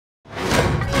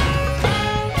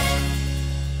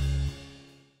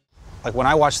like when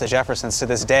I watch The Jeffersons to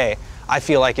this day, I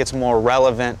feel like it's more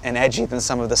relevant and edgy than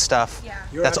some of the stuff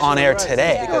that's on air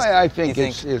today. Yeah. Because I think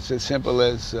it's as simple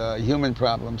as human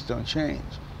problems don't change.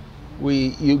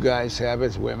 You guys have,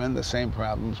 as women, the same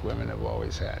problems women have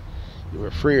always had. You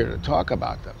were freer to talk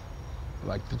about them,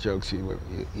 like the jokes you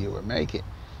were making.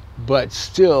 But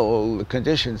still, the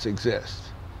conditions exist,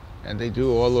 and they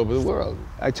do all over the world.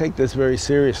 I take this very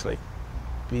seriously,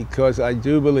 because I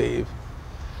do believe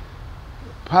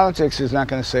politics is not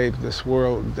going to save this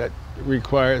world that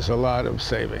requires a lot of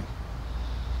saving.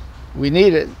 We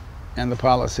need it, and the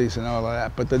policies and all of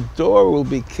that, but the door will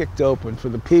be kicked open for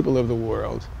the people of the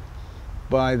world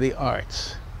by the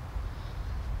arts.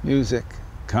 Music,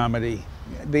 comedy,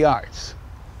 the arts.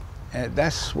 And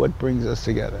that's what brings us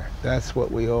together. That's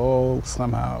what we all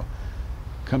somehow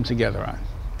come together on.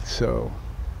 So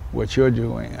what you're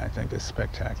doing, I think, is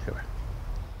spectacular.